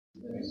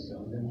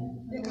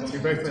We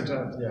both went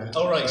out, yeah.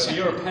 Oh right, so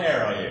you're a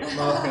pair, are you?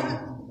 Mark and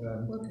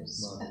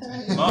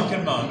Mark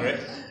and Margaret.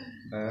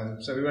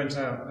 So we went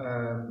out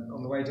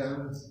on the way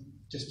down,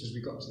 just as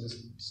we got to the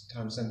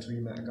town centre, we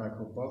met a guy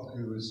called Bob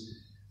who was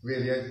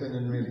really open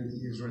and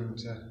he was willing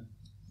to,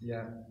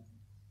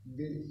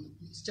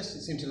 it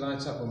seemed to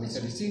light up when we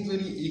said he seemed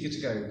really eager to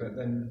go, but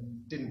then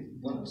didn't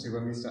want to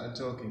when we started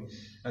talking.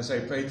 And so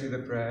he prayed through the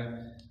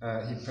prayer.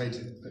 We prayed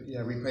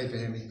for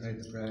him. He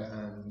prayed the prayer,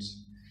 and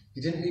he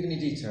didn't leave any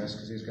details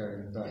because he was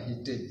going, but he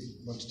did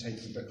want to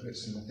take the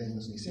booklets and the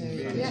things, and he seemed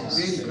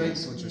really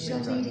grateful to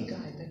receive that.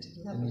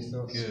 And he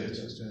thought, good. What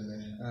I was doing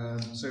there.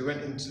 So we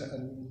went into a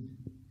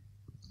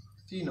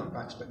few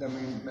knockbacks, but then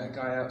we met a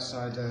guy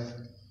outside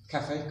a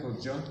cafe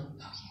called John,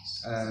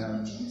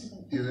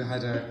 who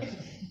had a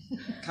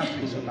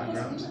Catholic sort of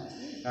background,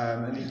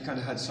 and he kind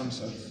of had some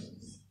sort of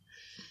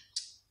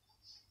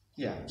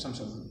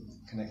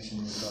connection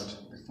with God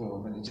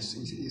before, and he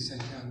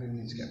said, I really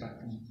need to get back,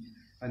 and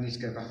I need to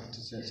go back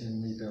to church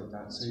and rebuild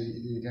that. So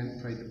he again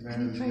prayed the prayer.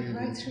 And he prayed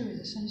right through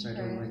the sinner's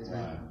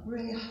prayer.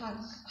 Really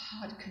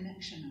hard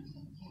connection, I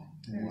think.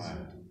 Yeah. Wow.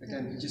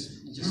 Again, he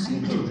just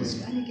seemed to be.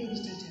 And he gave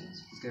his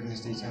details. He's given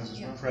his details as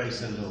well. Praise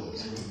the Lord.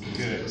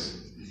 Good.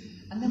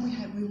 And then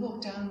we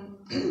walked down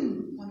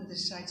one of the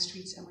side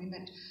streets and we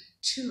met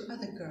two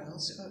other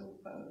girls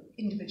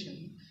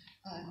individually,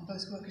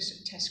 both workers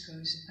at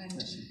Tesco's.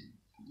 And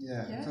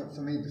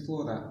for me,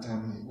 before that,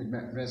 we'd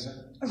met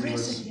Reza.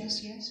 Reza,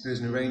 yes. Who's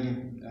an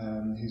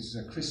Iranian, who's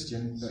a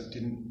Christian, but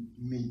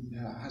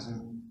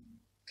hasn't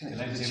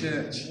connected to the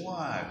church.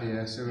 Wow.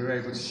 Yeah, so we were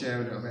able to share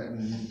a little bit, and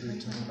we were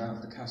talking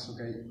about the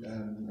Castlegate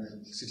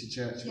City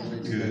Church. Yeah,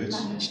 good.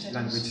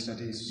 Language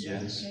studies.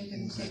 Yes. Gave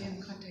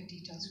him contact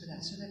details for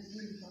that, so that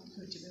really felt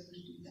good to be able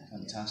to do that.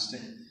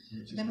 Fantastic.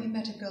 Yeah. Then we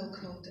met a girl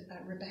called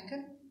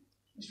Rebecca.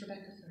 It was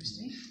Rebecca first,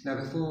 eh? Now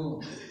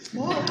before...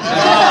 What?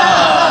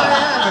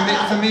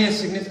 For me, a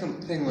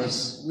significant thing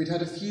was, we'd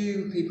had a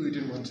few people who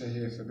didn't want to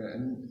hear for a bit,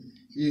 and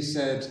you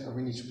said,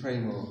 we need to pray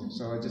more.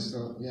 So I just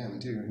thought, we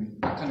do.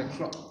 And that kind of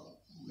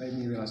made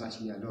me realise,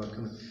 actually, Lord,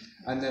 come on.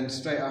 And then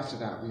straight after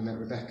that, we met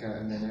Rebecca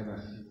and then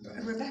Emma.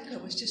 Rebecca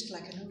was just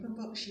like an open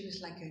book. She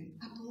was like an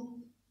apple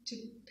to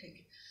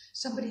pick.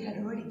 Somebody had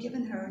already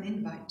given her an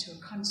invite to a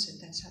concert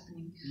that's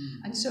happening.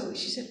 And so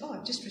she said,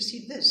 I've just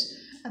received this.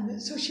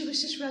 And so she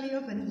was just really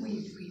open, and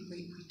we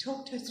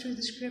talked her through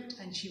the script,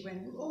 and she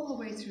went all the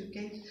way through,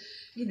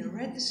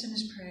 read the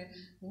sinner's prayer,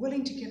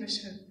 willing to give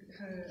us her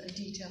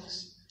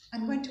details,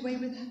 and went away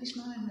with a happy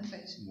smile on her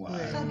face. Wow.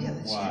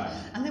 Fabulous. Wow.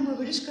 Yeah. And then we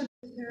were just going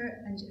with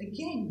her, and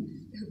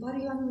again, her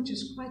body language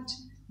was quite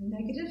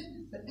negative,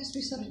 but as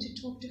we started to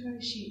talk to her,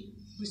 she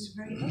was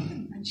very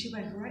open, and she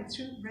went right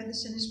through, read the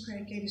sinner's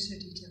prayer, gave us her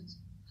details.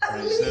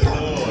 Hallelujah!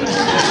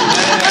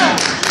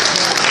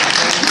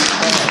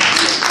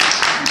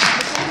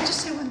 Can I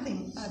just say one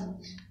thing?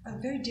 A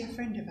very dear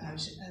friend of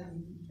ours,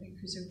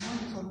 who's a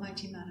wonderful,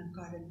 mighty man of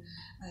God, an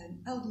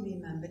elderly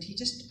man, but he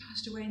just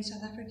passed away in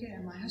South Africa,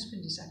 and my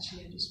husband is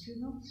actually at his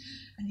funeral,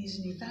 and he's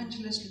an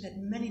evangelist who led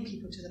many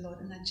people to the Lord,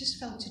 and I just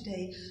felt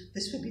today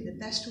this would be the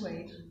best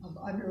way of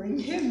honouring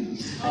him.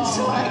 And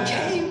so I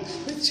came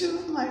with two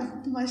of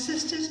my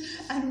sisters,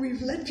 and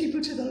we've led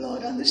people to the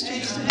Lord on the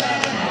streets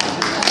today.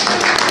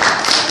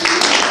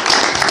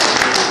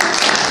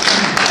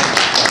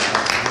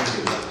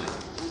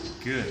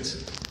 Good.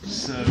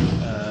 So,